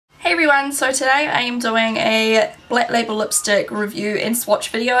Hey everyone, so today I am doing a black label lipstick review and swatch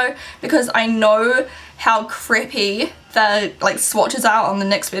video because I know how crappy the swatches are on the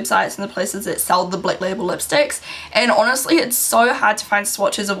NYX websites and the places that sell the black label lipsticks, and honestly it's so hard to find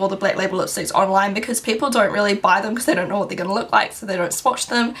swatches of all the black label lipsticks online because people don't really buy them because they don't know what they're going to look like, so they don't swatch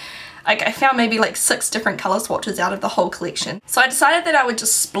them. I found maybe 6 different colour swatches out of the whole collection. So I decided that I would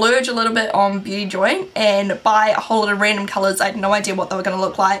just splurge a little bit on Beauty Joint and buy a whole lot of random colours. I had no idea what they were going to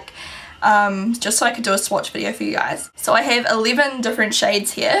look like, just so I could do a swatch video for you guys. So I have 11 different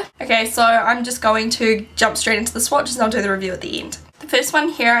shades here. Okay, so I'm just going to jump straight into the swatches and I'll do the review at the end. The first one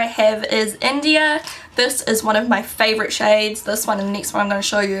here I have is India. This is one of my favourite shades. This one and the next one I'm going to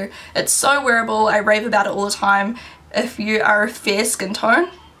show you. It's so wearable. I rave about it all the time. If you are a fair skin tone,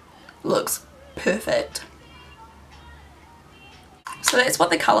 looks perfect. So that's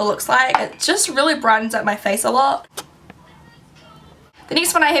what the colour looks like. It just really brightens up my face a lot. The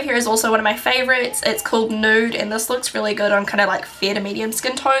next one I have here is also one of my favourites. It's called Nude, and this looks really good on kind of fair to medium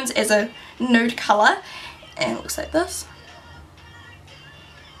skin tones as a nude colour, and it looks like this.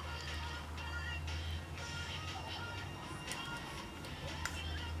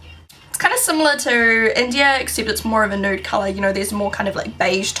 Kind of similar to India, except it's more of a nude colour. You know, there's more kind of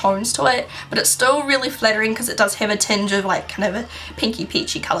beige tones to it, but it's still really flattering because it does have a tinge of kind of a pinky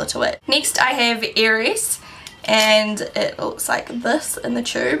peachy colour to it. Next I have Heiress, and it looks like this in the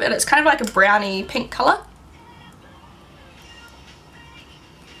tube, and it's kind of like a browny pink colour.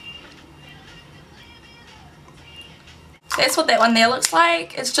 That's what that one there looks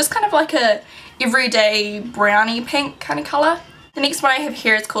like. It's just kind of like a everyday browny pink kind of colour. The next one I have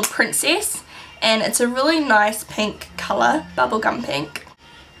here is called Princess, and it's a really nice pink colour, bubblegum pink.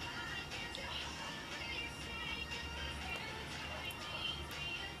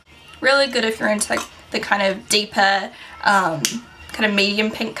 Really good if you're into the kind of deeper, kind of medium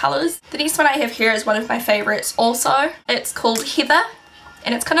pink colours. The next one I have here is one of my favourites also. It's called Heather,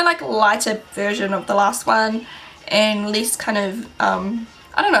 and it's kind of like a lighter version of the last one and less kind of,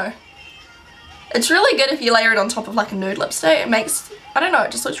 I don't know. It's really good if you layer it on top of a nude lipstick. It makes, I don't know,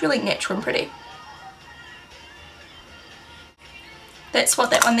 it just looks really natural and pretty. That's what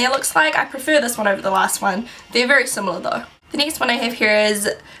that one there looks like. I prefer this one over the last one. They're very similar though. The next one I have here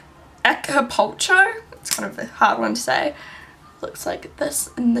is Acapulco. It's kind of a hard one to say. Looks like this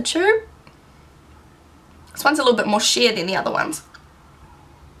in the tube. This one's a little bit more sheer than the other ones.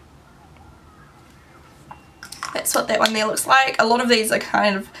 That's what that one there looks like. A lot of these are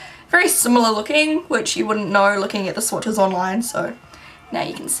kind of very similar looking, which you wouldn't know looking at the swatches online, so now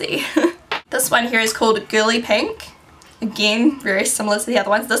you can see. This one here is called Girly Pink. Again, very similar to the other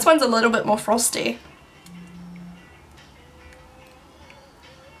ones. This one's a little bit more frosty.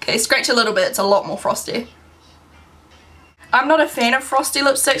 Okay, scratch a little bit, it's a lot more frosty. I'm not a fan of frosty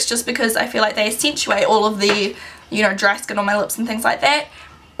lipsticks just because I feel like they accentuate all of the, you know, dry skin on my lips and things like that.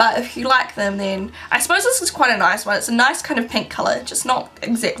 But if you like them, then I suppose this is quite a nice one. It's a nice kind of pink colour, just not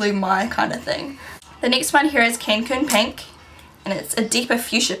exactly my kind of thing. The next one here is Cancun Pink, and it's a deeper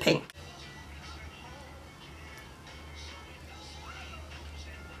fuchsia pink.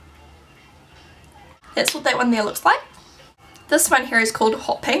 That's what that one there looks like. This one here is called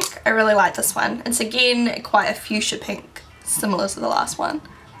Hot Pink. I really like this one. It's again quite a fuchsia pink, similar to the last one.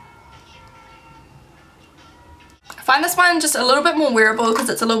 I find this one just a little bit more wearable because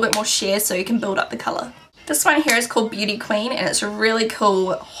it's a little bit more sheer, so you can build up the colour. This one here is called Beauty Queen, and it's a really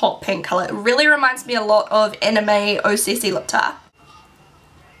cool hot pink colour. It really reminds me a lot of Anime OCC Lip Tar.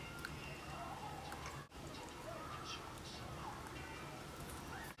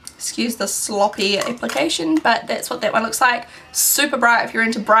 Excuse the sloppy application, but that's what that one looks like. Super bright if you're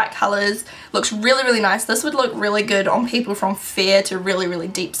into bright colours. Looks really, really nice. This would look really good on people from fair to really, really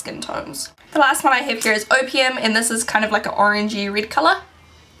deep skin tones. The last one I have here is Opium, and this is kind of like an orangey red colour.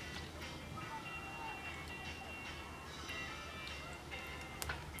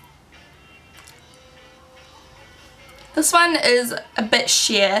 This one is a bit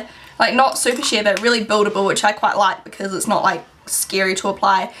sheer, not super sheer, but really buildable, which I quite like because it's not scary to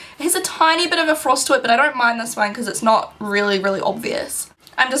apply. It has a tiny bit of a frost to it, but I don't mind this one because it's not really, really obvious.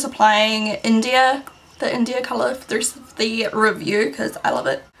 I'm just applying the India colour for the rest of the review because I love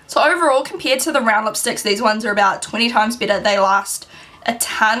it. So overall, compared to the round lipsticks, these ones are about 20 times better. They last a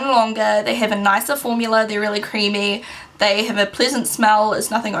ton longer. They have a nicer formula. They're really creamy. They have a pleasant smell.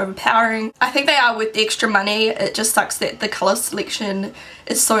 It's nothing overpowering. I think they are worth the extra money. It just sucks that the colour selection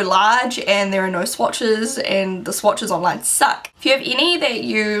is so large and there are no swatches, and the swatches online suck. If you have any that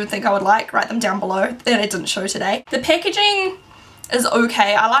you think I would like, write them down below that I didn't show today. The packaging is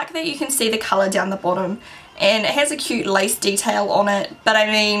okay. I like that you can see the colour down the bottom and it has a cute lace detail on it, but I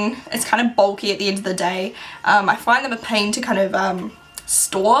mean it's kind of bulky at the end of the day. I find them a pain to kind of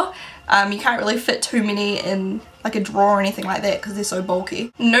store. You can't really fit too many in like a drawer or anything like that because they're so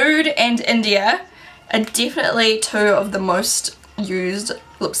bulky. Nude and India are definitely two of the most used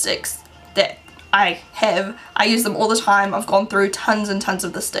lipsticks that I have. I use them all the time. I've gone through tons and tons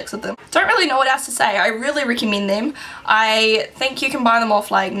of the sticks of them. Don't really know what else to say. I really recommend them. I think you can buy them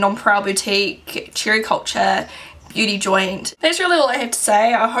off like Nonpareil Boutique, Cherry Culture, Beauty Joint. That's really all I have to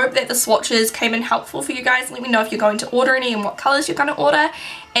say. I hope that the swatches came in helpful for you guys. Let me know if you're going to order any and what colours you're going to order.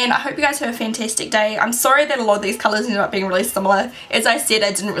 And I hope you guys have a fantastic day. I'm sorry that a lot of these colours ended up being really similar. As I said,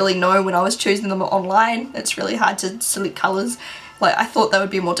 I didn't really know when I was choosing them online. It's really hard to select colours. Like, I thought they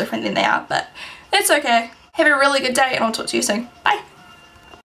would be more different than they are, but it's okay. Have a really good day and I'll talk to you soon. Bye!